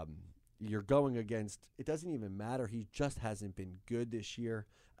 You're going against – it doesn't even matter. He just hasn't been good this year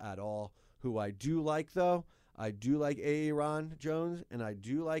at all. Who I do like, though, I do like Aaron Jones, and I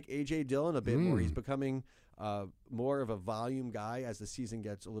do like A.J. Dillon a bit more. He's becoming – more of a volume guy as the season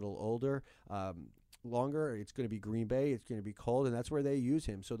gets a little longer. It's going to be Green Bay. It's going to be cold, and that's where they use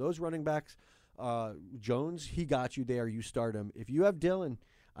him. So those running backs, Jones, he got you there. You start him. If you have Dillon,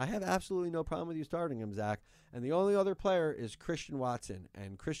 I have absolutely no problem with you starting him, Zach. And the only other player is Christian Watson.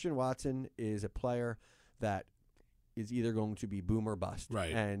 And Christian Watson is a player that is either going to be boom or bust.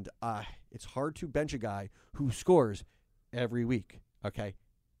 Right. And it's hard to bench a guy who scores every week, okay?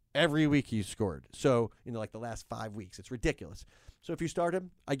 Every week he's scored. So, like the last 5 weeks. It's ridiculous. So if you start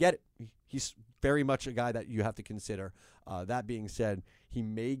him, I get it. He's very much a guy that you have to consider. That being said, he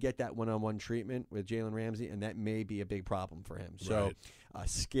may get that one-on-one treatment with Jalen Ramsey, and that may be a big problem for him. So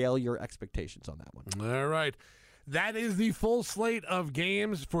scale your expectations on that one. All right. That is the full slate of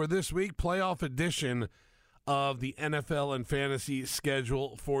games for this week, playoff edition of the NFL and fantasy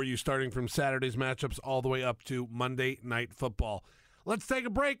schedule for you, starting from Saturday's matchups all the way up to Monday Night Football. Let's take a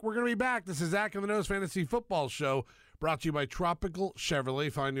break. We're going to be back. This is Zach and the Nose Fantasy Football Show, brought to you by Tropical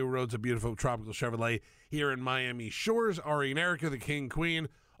Chevrolet. Find new roads at beautiful Tropical Chevrolet here in Miami Shores. Ari and Erica, the King Queen,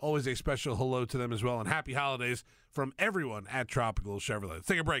 always a special hello to them as well. And happy holidays from everyone at Tropical Chevrolet. Let's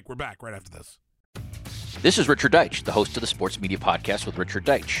take a break. We're back right after this. This is Richard Deitch, the host of the Sports Media Podcast with Richard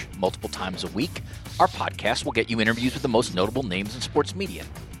Deitch. Multiple times a week, our podcast will get you interviews with the most notable names in sports media,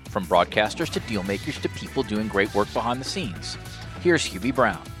 from broadcasters to deal makers to people doing great work behind the scenes. Here's Hubie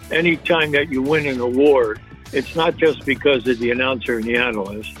Brown. Anytime that you win an award, it's not just because of the announcer and the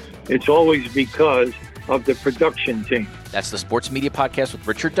analyst. It's always because of the production team. That's the Sports Media Podcast with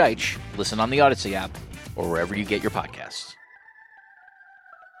Richard Deitch. Listen on the Odyssey app or wherever you get your podcasts.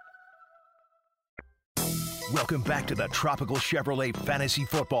 Welcome back to the Tropical Chevrolet Fantasy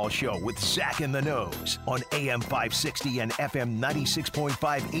Football Show with Zach and the Nose on AM 560 and FM 96.5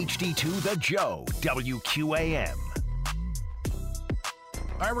 HD2 The Joe, WQAM.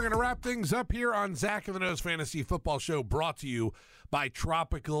 All right, we're going to wrap things up here on Zach and the Nose Fantasy Football Show, brought to you by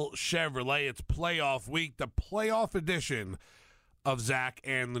Tropical Chevrolet. It's playoff week, the playoff edition of Zach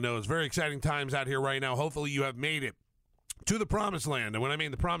and the Nose. Very exciting times out here right now. Hopefully you have made it to the promised land. And when I mean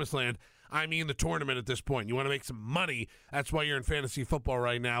the promised land, I mean the tournament at this point. You want to make some money. That's why you're in fantasy football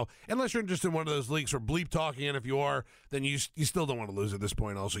right now. Unless you're just in one of those leagues for bleep talking, and if you are, then you still don't want to lose at this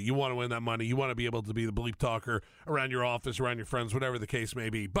point also. You want to win that money. You want to be able to be the bleep talker around your office, around your friends, whatever the case may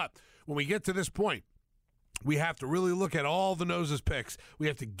be. But when we get to this point, we have to really look at all the Nose's picks. We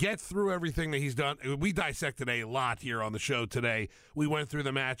have to get through everything that he's done. We dissected a lot here on the show today. We went through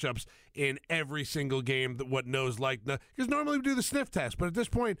the matchups in every single game, that what Nose liked. Because normally we do the sniff test, but at this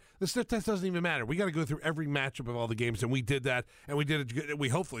point, the sniff test doesn't even matter. We got to go through every matchup of all the games, and we did that, and we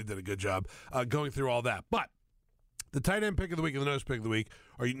hopefully did a good job going through all that. But the tight end pick of the week and the nose pick of the week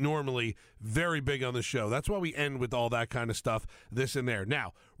are normally very big on the show. That's why we end with all that kind of stuff, this and there.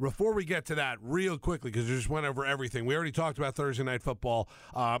 Now, before we get to that, real quickly, because we just went over everything, we already talked about Thursday Night Football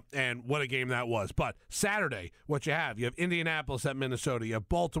and what a game that was. But Saturday, what you have Indianapolis at Minnesota, you have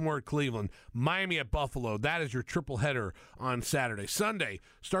Baltimore at Cleveland, Miami at Buffalo. That is your triple header on Saturday. Sunday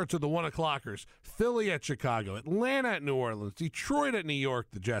starts with the 1 o'clockers, Philly at Chicago, Atlanta at New Orleans, Detroit at New York,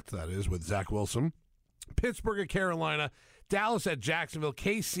 the Jets, that is, with Zach Wilson, Pittsburgh at Carolina, Dallas at Jacksonville,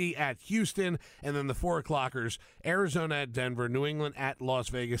 KC at Houston, and then the 4 o'clockers, Arizona at Denver, New England at Las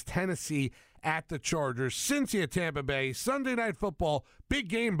Vegas, Tennessee at the Chargers, Cincy at Tampa Bay. Sunday Night Football, big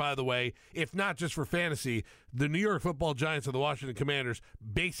game, by the way, if not just for fantasy. The New York Football Giants and the Washington Commanders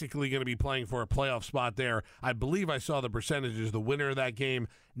basically going to be playing for a playoff spot there. I believe I saw the percentages. The winner of that game,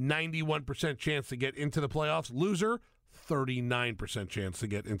 91% chance to get into the playoffs. Loser, 39% chance to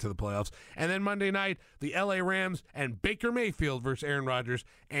get into the playoffs. And then Monday night, the LA Rams and Baker Mayfield versus Aaron Rodgers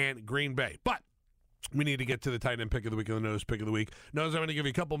and Green Bay. But we need to get to the tight end pick of the week and the nose pick of the week. Nose, I'm going to give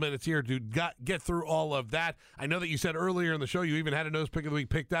you a couple minutes here to get through all of that. I know that you said earlier in the show you even had a nose pick of the week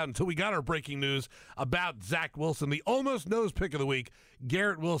picked out until we got our breaking news about Zach Wilson, the almost nose pick of the week,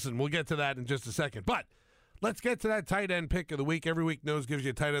 Garrett Wilson. We'll get to that in just a second. But let's get to that tight end pick of the week. Every week, Nose gives you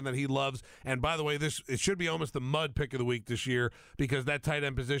a tight end that he loves. And by the way, it should be almost the mud pick of the week this year because that tight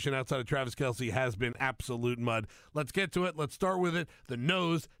end position outside of Travis Kelce has been absolute mud. Let's get to it. Let's start with it. The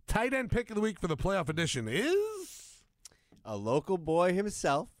Nose tight end pick of the week for the playoff edition is a local boy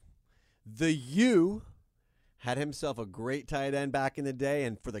himself. The U had himself a great tight end back in the day,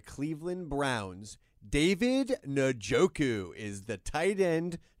 and for the Cleveland Browns, David Njoku is the tight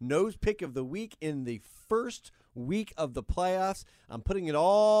end nose pick of the week in the first week of the playoffs. I'm putting it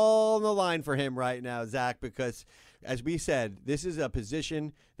all on the line for him right now, Zach, because as we said, this is a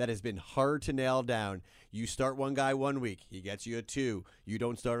position that has been hard to nail down. You start one guy 1 week, he gets you a 2. You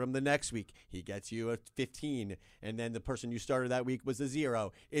don't start him the next week, he gets you a 15. And then the person you started that week was a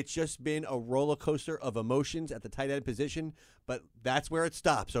 0. It's just been a roller coaster of emotions at the tight end position, but that's where it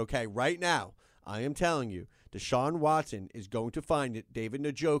stops, okay? Right now, I am telling you, Deshaun Watson is going to find David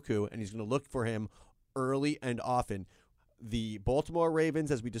Njoku, and he's going to look for him early and often. The Baltimore Ravens,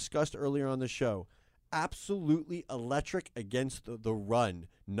 as we discussed earlier on the show, absolutely electric against the run.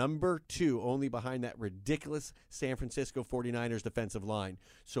 Number 2, only behind that ridiculous San Francisco 49ers defensive line.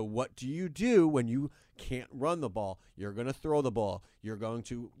 So what do you do when you can't run the ball? You're going to throw the ball. You're going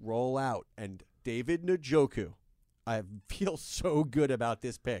to roll out. And David Njoku, I feel so good about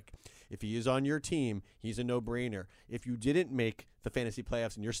this pick. If he is on your team, he's a no-brainer. If you didn't make the fantasy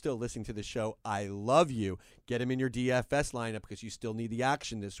playoffs and you're still listening to the show, I love you. Get him in your DFS lineup because you still need the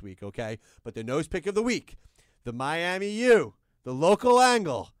action this week, okay? But the nose pick of the week, the Miami U, the local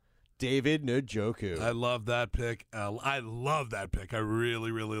angle, David Njoku. I love that pick. I love that pick. I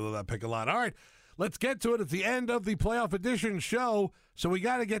really, really love that pick a lot. All right, let's get to it. It's the end of the playoff edition show, so we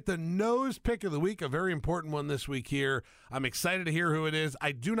got to get the nose pick of the week, a very important one this week here. I'm excited to hear who it is.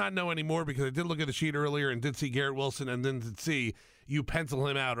 I do not know anymore because I did look at the sheet earlier and did see Garrett Wilson and then did see you pencil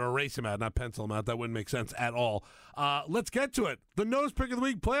him out or erase him out, not pencil him out. That wouldn't make sense at all. Let's get to it. The nose pick of the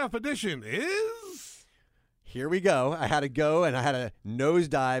week playoff edition is... Here we go. I had to go and I had to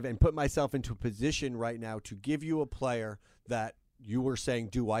nosedive and put myself into a position right now to give you a player that you were saying,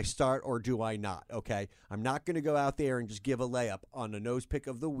 do I start or do I not? Okay, I'm not going to go out there and just give a layup on a nose pick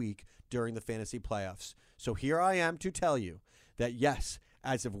of the week during the fantasy playoffs. So here I am to tell you that, yes,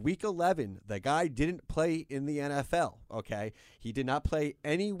 as of week 11, the guy didn't play in the NFL, okay? He did not play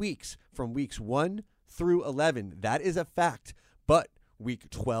any weeks from weeks 1 through 11. That is a fact. But week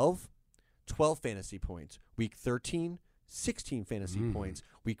 12, 12 fantasy points. Week 13, 16 fantasy points.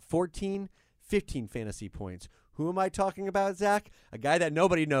 Week 14, 15 fantasy points. Who am I talking about, Zach? A guy that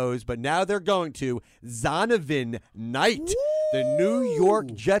nobody knows, but now they're going to. Zonovan Knight, the New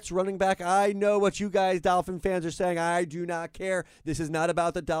York Jets running back. I know what you guys Dolphin fans are saying. I do not care. This is not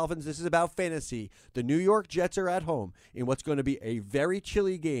about the Dolphins. This is about fantasy. The New York Jets are at home in what's going to be a very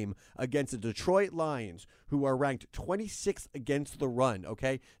chilly game against the Detroit Lions, who are ranked 26th against the run,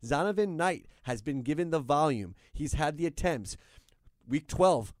 okay? Zonovan Knight has been given the volume. He's had the attempts. Week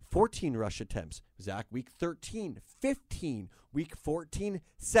 12, 14 rush attempts. Zach, week 13, 15. Week 14,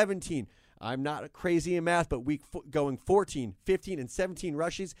 17. I'm not crazy in math, but going 14, 15, and 17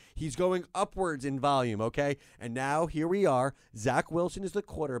 rushes, he's going upwards in volume, okay? And now here we are. Zach Wilson is the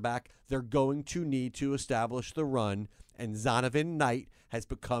quarterback. They're going to need to establish the run, and Zonovan Knight has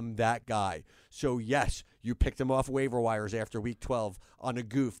become that guy. So, yes, you picked him off waiver wires after week 12 on a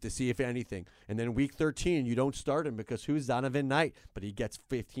goof to see if anything. And then week 13, you don't start him because who's Zonovan Knight? But he gets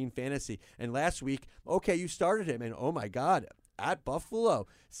 15 fantasy. And last week, okay, you started him, and oh my God, at Buffalo,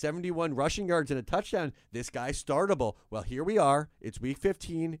 71 rushing yards and a touchdown. This guy's startable. Well, here we are. It's week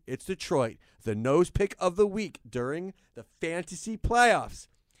 15. It's Detroit. The nose pick of the week during the fantasy playoffs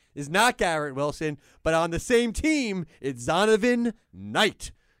is not Garrett Wilson, but on the same team, it's Zonovan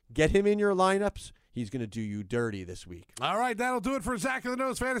Knight. Get him in your lineups. He's going to do you dirty this week. All right, that'll do it for Zach of the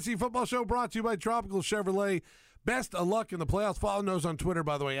Nose Fantasy Football Show, brought to you by Tropical Chevrolet. Best of luck in the playoffs. Follow Nose on Twitter,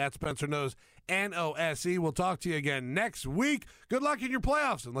 by the way, at Spencer Nose, N-O-S-E. We'll talk to you again next week. Good luck in your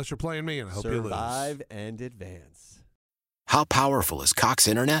playoffs, unless you're playing me, and I hope you lose. Survive and advance. How powerful is Cox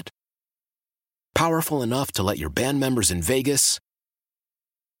Internet? Powerful enough to let your band members in Vegas,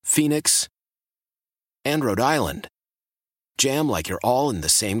 Phoenix, and Rhode Island jam like you're all in the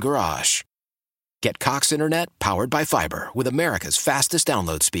same garage. Get Cox Internet powered by fiber with America's fastest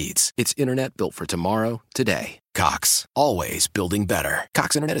download speeds. It's internet built for tomorrow, today. Cox, always building better.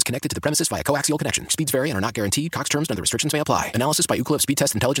 Cox Internet is connected to the premises via coaxial connection. Speeds vary and are not guaranteed. Cox terms and other restrictions may apply. Analysis by Ookla of Speed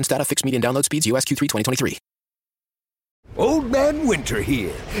Test Intelligence Data. Fixed median download speeds. US Q3 2023. Old Man Winter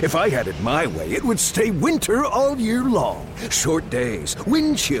here. If I had it my way, it would stay winter all year long. Short days,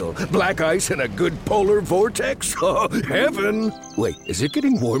 wind chill, black ice, and a good polar vortex. Oh, heaven. Wait, is it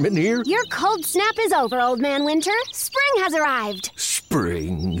getting warm in here? Your cold snap is over, Old Man Winter. Spring has arrived.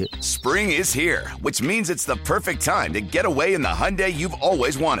 Spring. Spring is here, which means it's the perfect time to get away in the Hyundai you've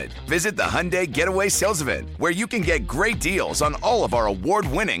always wanted. Visit the Hyundai Getaway Sales Event, where you can get great deals on all of our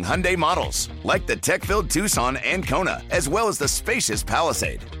award-winning Hyundai models, like the tech-filled Tucson and Kona, as well as the spacious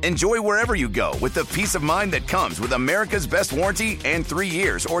Palisade. Enjoy wherever you go with the peace of mind that comes with America's best warranty and 3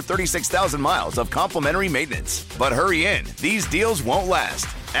 years or 36,000 miles of complimentary maintenance. But hurry in, these deals won't last.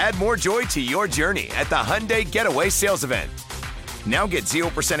 Add more joy to your journey at the Hyundai Getaway Sales Event. Now get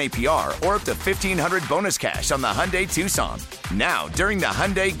 0% APR or up to $1,500 bonus cash on the Hyundai Tucson. Now, during the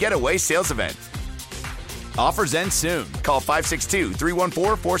Hyundai Getaway Sales Event. Offers end soon. Call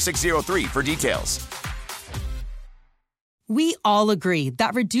 562-314-4603 for details. We all agree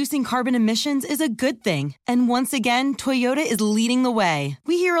that reducing carbon emissions is a good thing. And once again, Toyota is leading the way.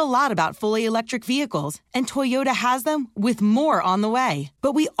 We hear a lot about fully electric vehicles, and Toyota has them with more on the way.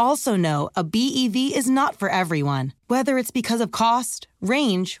 But we also know a BEV is not for everyone, whether it's because of cost,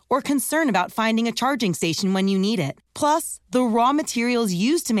 range, or concern about finding a charging station when you need it. Plus, the raw materials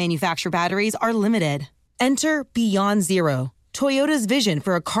used to manufacture batteries are limited. Enter Beyond Zero, Toyota's vision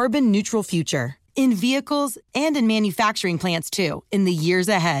for a carbon-neutral future. In vehicles and in manufacturing plants, too, in the years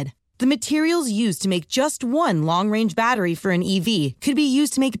ahead. The materials used to make just one long-range battery for an EV could be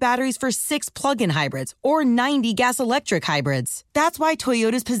used to make batteries for 6 plug-in hybrids or 90 gas-electric hybrids. That's why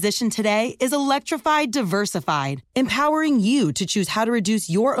Toyota's position today is electrified, diversified, empowering you to choose how to reduce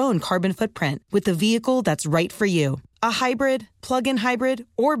your own carbon footprint with the vehicle that's right for you. A hybrid, plug-in hybrid,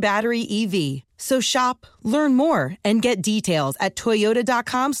 or battery EV. So shop, learn more, and get details at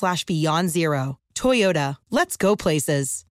toyota.com/beyondzero. Toyota, let's go places.